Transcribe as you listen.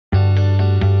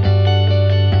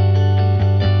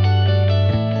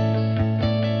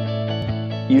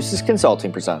Eustace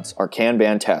Consulting presents our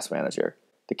Kanban Task Manager.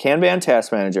 The Kanban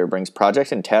Task Manager brings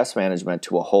project and task management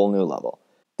to a whole new level.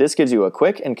 This gives you a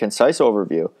quick and concise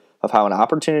overview of how an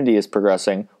opportunity is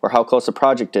progressing or how close a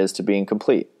project is to being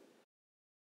complete.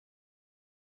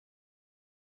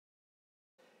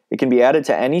 It can be added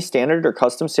to any standard or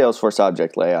custom Salesforce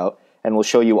object layout and will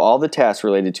show you all the tasks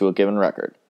related to a given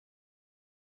record.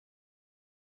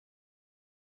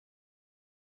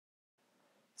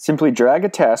 Simply drag a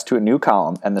task to a new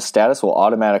column and the status will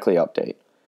automatically update.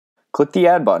 Click the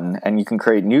Add button and you can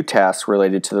create new tasks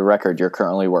related to the record you're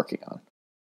currently working on.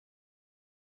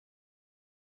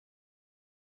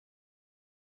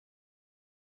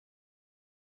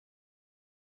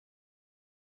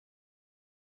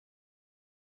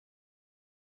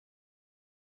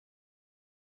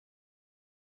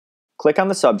 Click on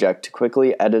the subject to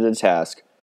quickly edit a task,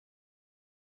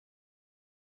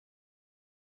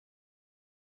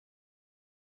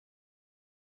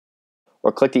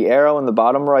 or click the arrow in the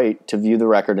bottom right to view the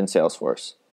record in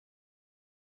Salesforce.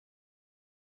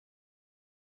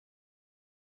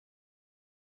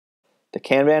 The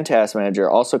Kanban Task Manager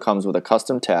also comes with a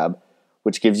custom tab,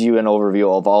 which gives you an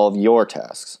overview of all of your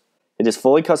tasks. It is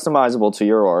fully customizable to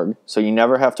your org, so you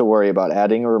never have to worry about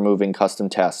adding or removing custom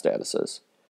task statuses.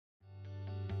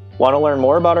 Want to learn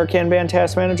more about our Kanban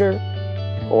Task Manager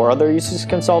or other Eustace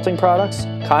Consulting products?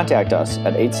 Contact us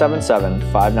at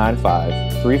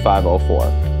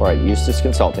 877-595-3504 or at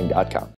eustaceconsulting.com.